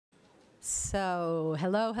So,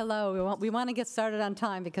 hello. We want to get started on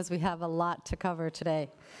time because we have a lot to cover today.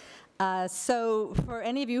 So, for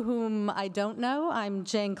any of you whom I don't know, I'm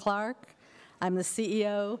Jane Clarke. I'm the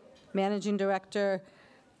CEO, Managing Director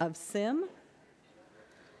of CIMM.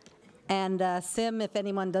 And CIMM, if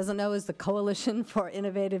anyone doesn't know, is the Coalition for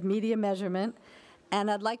Innovative Media Measurement.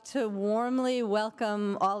 And I'd like to warmly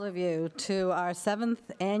welcome all of you to our 7th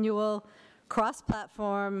annual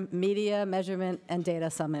Cross-Platform Media Measurement and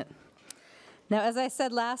Data Summit. Now, as I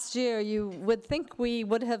said last year, you would think we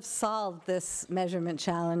would have solved this measurement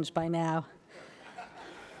challenge by now.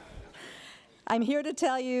 I'm here to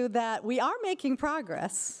tell you that we are making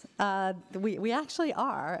progress. We actually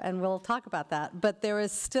are, and we'll talk about that. But there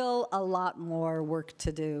is still a lot more work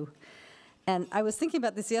to do. And I was thinking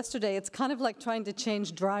about this yesterday. It's kind of like trying to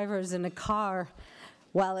change drivers in a car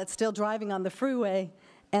while it's still driving on the freeway,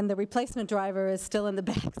 and the replacement driver is still in the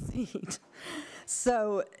back seat.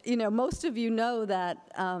 So, most of you know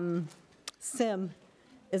that CIMM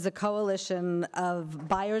is a coalition of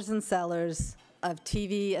buyers and sellers of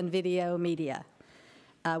TV and video media.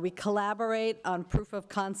 We collaborate on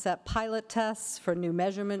proof-of-concept pilot tests for new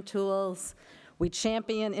measurement tools. We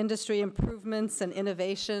champion industry improvements and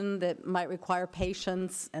innovation that might require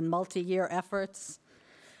patience and multi-year efforts.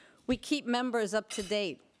 We keep members up to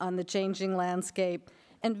date on the changing landscape.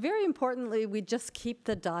 And very importantly, we just keep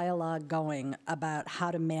the dialogue going about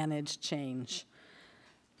how to manage change,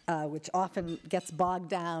 which often gets bogged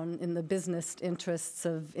down in the business interests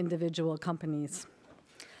of individual companies.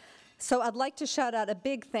 So I'd like to shout out a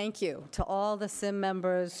big thank you to all the CIMM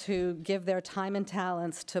members who give their time and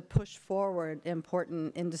talents to push forward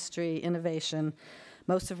important industry innovation,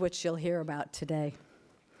 most of which you'll hear about today.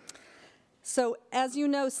 So as you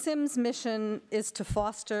know, CIMM's mission is to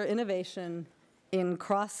foster innovation in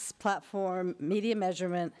cross-platform media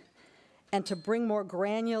measurement and to bring more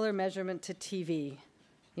granular measurement to TV,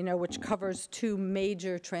 which covers two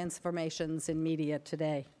major transformations in media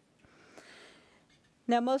today.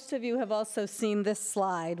 Now, most of you have also seen this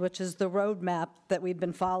slide, which is the roadmap that we've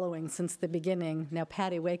been following since the beginning. Now,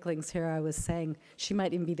 Patty Wakeling's here. I was saying she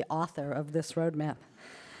might even be the author of this roadmap.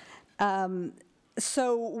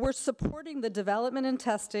 So we're supporting the development and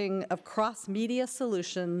testing of cross-media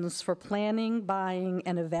solutions for planning, buying,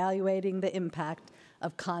 and evaluating the impact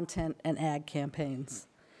of content and ad campaigns.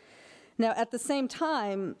 Now, at the same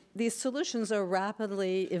time, these solutions are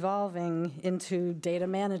rapidly evolving into data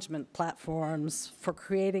management platforms for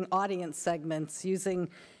creating audience segments using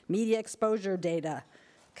media exposure data,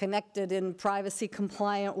 connected in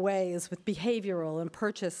privacy-compliant ways with behavioral and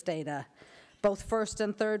purchase data, both first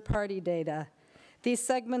and third-party data. These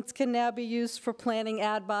segments can now be used for planning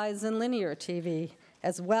ad buys in linear TV,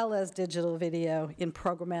 as well as digital video in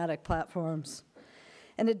programmatic platforms.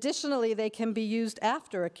 And additionally, they can be used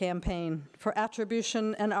after a campaign for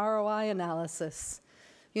attribution and ROI analysis.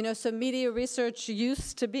 So media research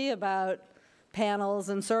used to be about panels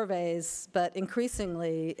and surveys, but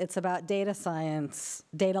increasingly it's about data science,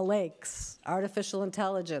 data lakes, artificial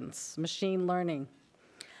intelligence, machine learning.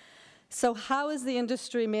 So how is the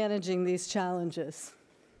industry managing these challenges?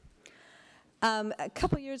 A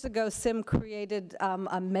couple years ago, CIMM created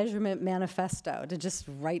a measurement manifesto to just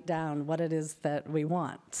write down what it is that we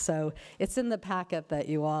want. So it's in the packet that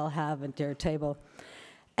you all have at your table.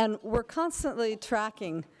 And we're constantly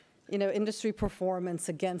tracking, industry performance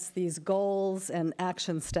against these goals and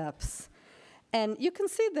action steps. And you can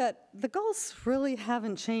see that the goals really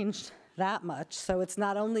haven't changed that much. So it's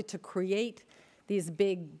not only to create these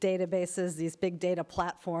big databases, these big data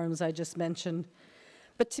platforms I just mentioned,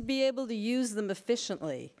 but to be able to use them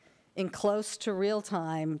efficiently in close to real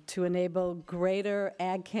time to enable greater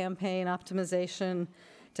ad campaign optimization,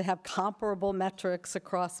 to have comparable metrics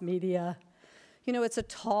across media. It's a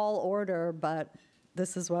tall order, but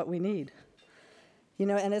this is what we need.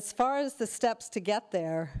 And as far as the steps to get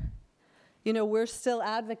there, we're still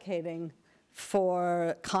advocating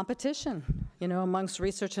for competition, amongst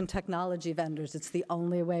research and technology vendors. It's the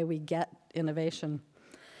only way we get innovation.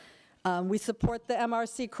 We support the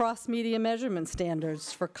MRC cross-media measurement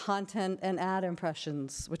standards for content and ad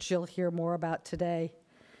impressions, which you'll hear more about today.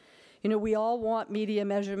 We all want media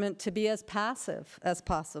measurement to be as passive as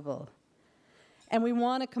possible. And we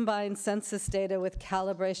want to combine census data with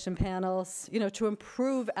calibration panels, to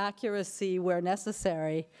improve accuracy where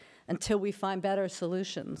necessary until we find better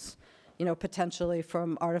solutions, potentially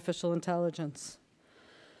from artificial intelligence.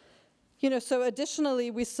 So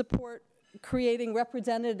additionally, we support creating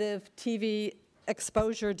representative TV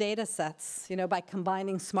exposure data sets, by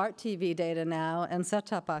combining smart TV data now and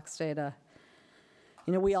set-top box data.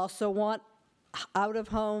 We also want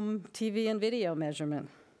out-of-home TV and video measurement.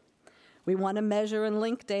 We want to measure and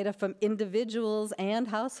link data from individuals and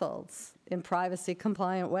households in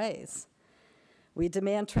privacy-compliant ways. We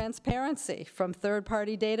demand transparency from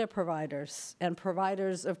third-party data providers and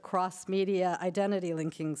providers of cross-media identity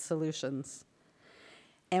linking solutions.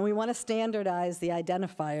 And we want to standardize the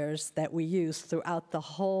identifiers that we use throughout the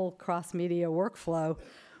whole cross-media workflow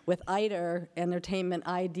with ITER, Entertainment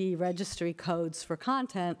ID registry codes for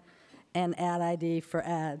content, and Ad ID for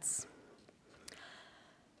ads.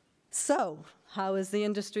 So, how is the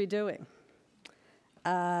industry doing?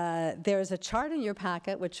 There's a chart in your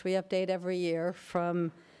packet, which we update every year,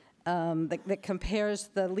 from that compares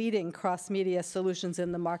the leading cross-media solutions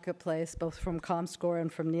in the marketplace, both from ComScore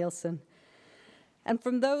and from Nielsen. And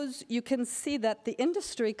from those, you can see that the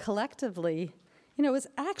industry collectively, is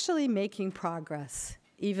actually making progress,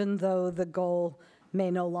 even though the goal may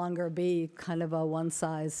no longer be kind of a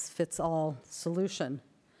one-size-fits-all solution.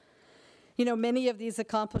 Many of these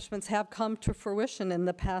accomplishments have come to fruition in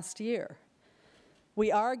the past year.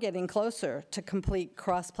 We are getting closer to complete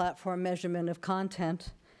cross-platform measurement of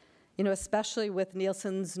content, especially with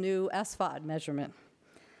Nielsen's new SVOD measurement.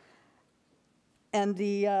 And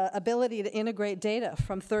the ability to integrate data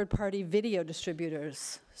from third-party video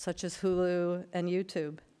distributors, such as Hulu and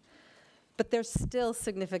YouTube. But there's still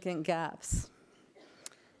significant gaps.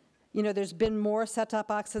 There's been more set-top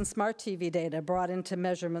box and smart TV data brought into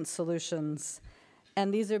measurement solutions.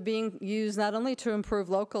 And these are being used not only to improve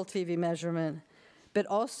local TV measurement, but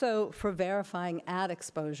also for verifying ad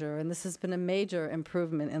exposure. And this has been a major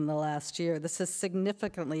improvement in the last year. This has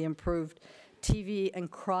significantly improved TV and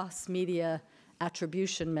cross-media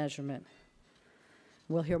attribution measurement.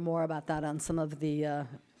 We'll hear more about that on some of the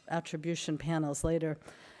attribution panels later.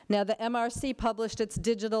 Now, the MRC published its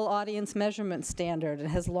digital audience measurement standard and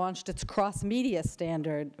has launched its cross-media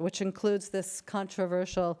standard, which includes this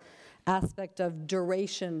controversial aspect of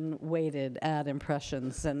duration-weighted ad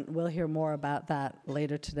impressions, and we'll hear more about that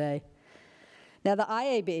later today. Now, the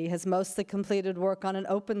IAB has mostly completed work on an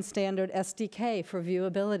open standard SDK for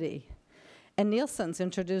viewability. And Nielsen's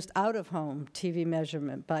introduced out-of-home TV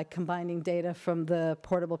measurement by combining data from the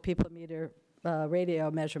Portable People Meter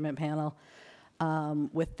radio measurement panel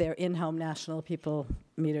with their in-home National People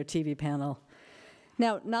Meter TV panel.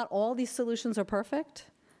 Now, not all these solutions are perfect,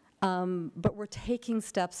 but we're taking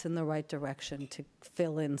steps in the right direction to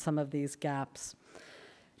fill in some of these gaps.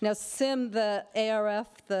 Now, CIMM, the ARF,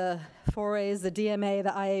 the 4As, the DMA, the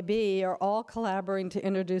IAB are all collaborating to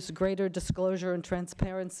introduce greater disclosure and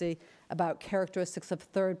transparency about characteristics of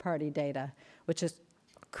third-party data, which is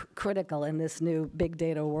critical in this new big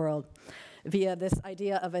data world, via this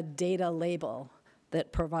idea of a data label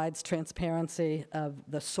that provides transparency of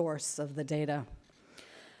the source of the data.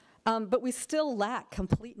 But we still lack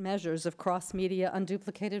complete measures of cross-media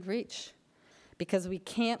unduplicated reach, because we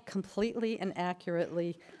can't completely and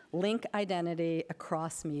accurately link identity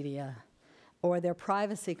across media, or there are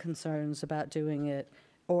privacy concerns about doing it,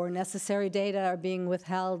 or necessary data are being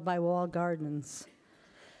withheld by walled gardens.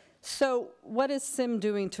 So what is CIMM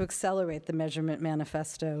doing to accelerate the measurement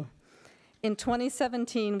manifesto? In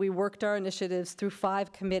 2017, we worked our initiatives through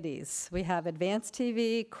 5 committees. We have advanced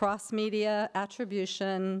TV, cross-media,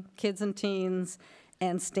 attribution, kids and teens,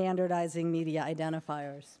 and standardizing media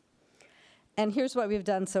identifiers. And here's what we've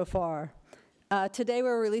done so far. Today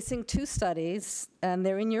we're releasing 2 studies, and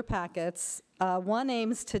they're in your packets. One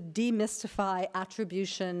aims to demystify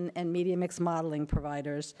attribution and media mix modeling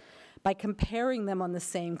providers by comparing them on the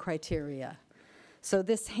same criteria. So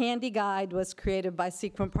this handy guide was created by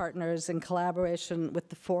CIMM partners in collaboration with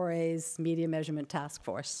the 4A's Media Measurement Task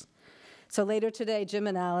Force. So later today, Jim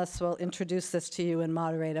and Alice will introduce this to you and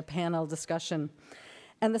moderate a panel discussion.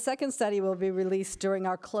 And the second study will be released during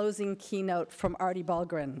our closing keynote from Artie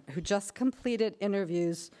Bulgren, who just completed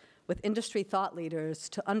interviews with industry thought leaders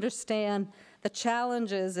to understand the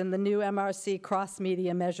challenges in the new MRC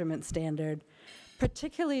cross-media measurement standard,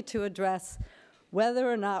 particularly to address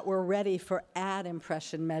whether or not we're ready for ad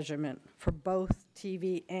impression measurement for both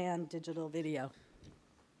TV and digital video.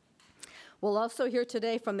 We'll also hear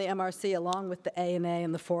today from the MRC, along with the ANA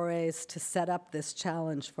and the 4As, to set up this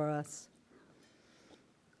challenge for us.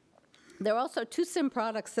 There are also 2 CIMM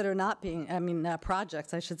products that are not being,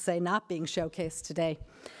 projects, I should say, not being showcased today,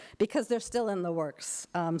 because they're still in the works.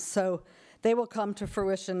 So they will come to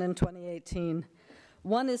fruition in 2018.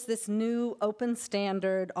 One is this new open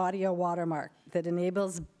standard audio watermark that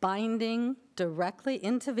enables binding directly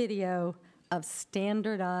into video of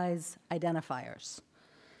standardized identifiers,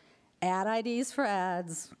 ad IDs for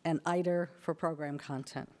ads, and ITER for program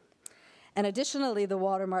content. And additionally, the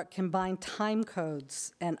watermark can bind time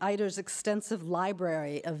codes and ITER's extensive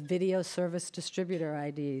library of video service distributor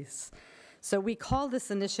IDs. So we call this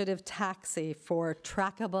initiative TAXI for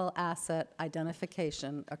Trackable Asset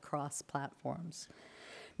Identification Across Platforms.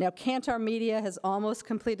 Now, Kantar Media has almost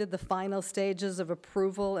completed the final stages of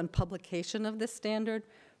approval and publication of this standard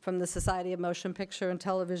from the Society of Motion Picture and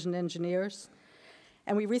Television Engineers.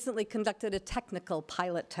 And we recently conducted a technical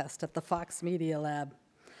pilot test at the Fox Media Lab.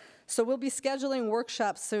 So we'll be scheduling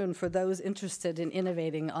workshops soon for those interested in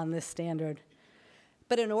innovating on this standard.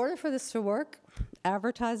 But in order for this to work,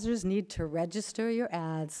 advertisers need to register your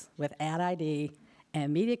ads with Ad ID,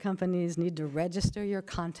 and media companies need to register your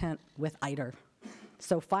content with ITER.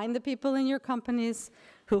 So find the people in your companies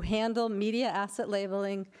who handle media asset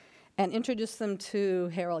labeling and introduce them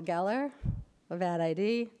to Harold Geller of Ad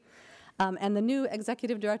ID, and the new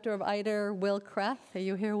executive director of ITER, Will Kreth. Are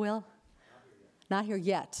you here, Will? Not here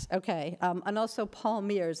yet, okay. And also Paul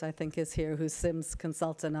Mears, I think, is here, who's CIMM's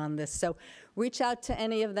consultant on this. So reach out to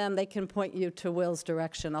any of them. They can point you to Will's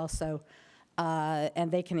direction also,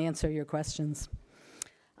 and they can answer your questions.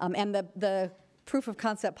 And the proof of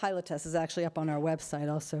concept pilot test is actually up on our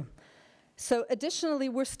website also. So additionally,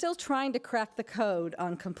 we're still trying to crack the code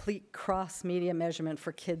on complete cross-media measurement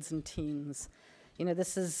for kids and teens. You know,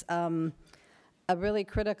 this is a really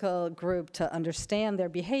critical group to understand their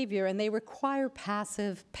behavior, and they require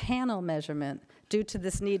passive panel measurement due to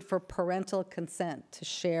this need for parental consent to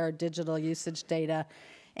share digital usage data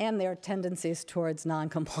and their tendencies towards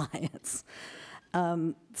noncompliance.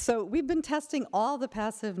 So we've been testing all the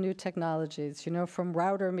passive new technologies, you know, from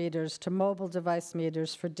router meters to mobile device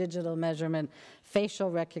meters for digital measurement,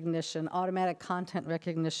 facial recognition, automatic content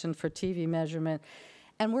recognition for TV measurement,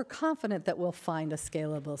 and we're confident that we'll find a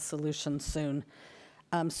scalable solution soon.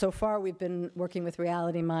 So far, we've been working with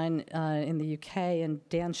Reality Mind in the UK and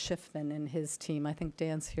Dan Schiffman and his team. I think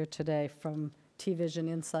Dan's here today from T-Vision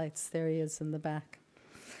Insights. There he is in the back.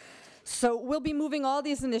 So we'll be moving all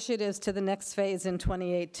these initiatives to the next phase in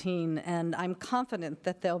 2018, and I'm confident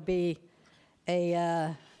that there'll be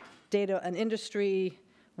an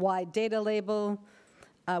industry-wide data label.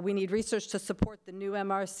 We need research to support the new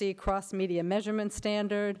MRC cross-media measurement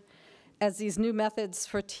standard. As these new methods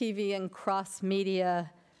for TV and cross-media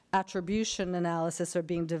attribution analysis are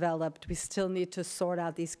being developed, we still need to sort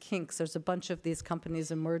out these kinks. There's a bunch of these companies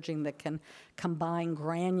emerging that can combine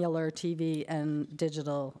granular TV and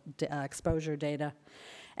digital exposure data.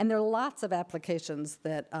 And there are lots of applications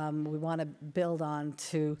that we want to build on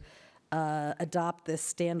to adopt this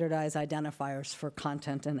standardized identifiers for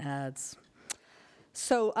content and ads.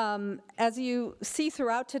 So as you see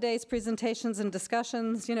throughout today's presentations and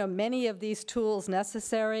discussions, you know, many of these tools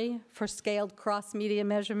necessary for scaled cross-media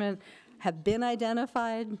measurement have been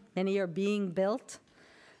identified. Many are being built.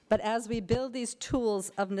 But as we build these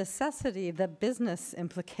tools, of necessity, the business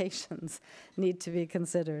implications need to be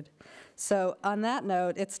considered. So on that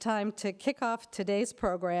note, it's time to kick off today's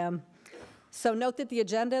program. So note that the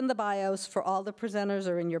agenda and the bios for all the presenters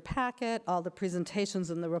are in your packet. All the presentations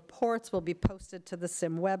and the reports will be posted to the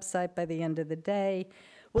CIMM website by the end of the day.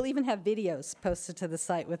 We'll even have videos posted to the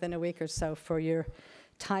site within a week or so for your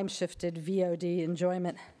time-shifted VOD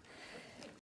enjoyment.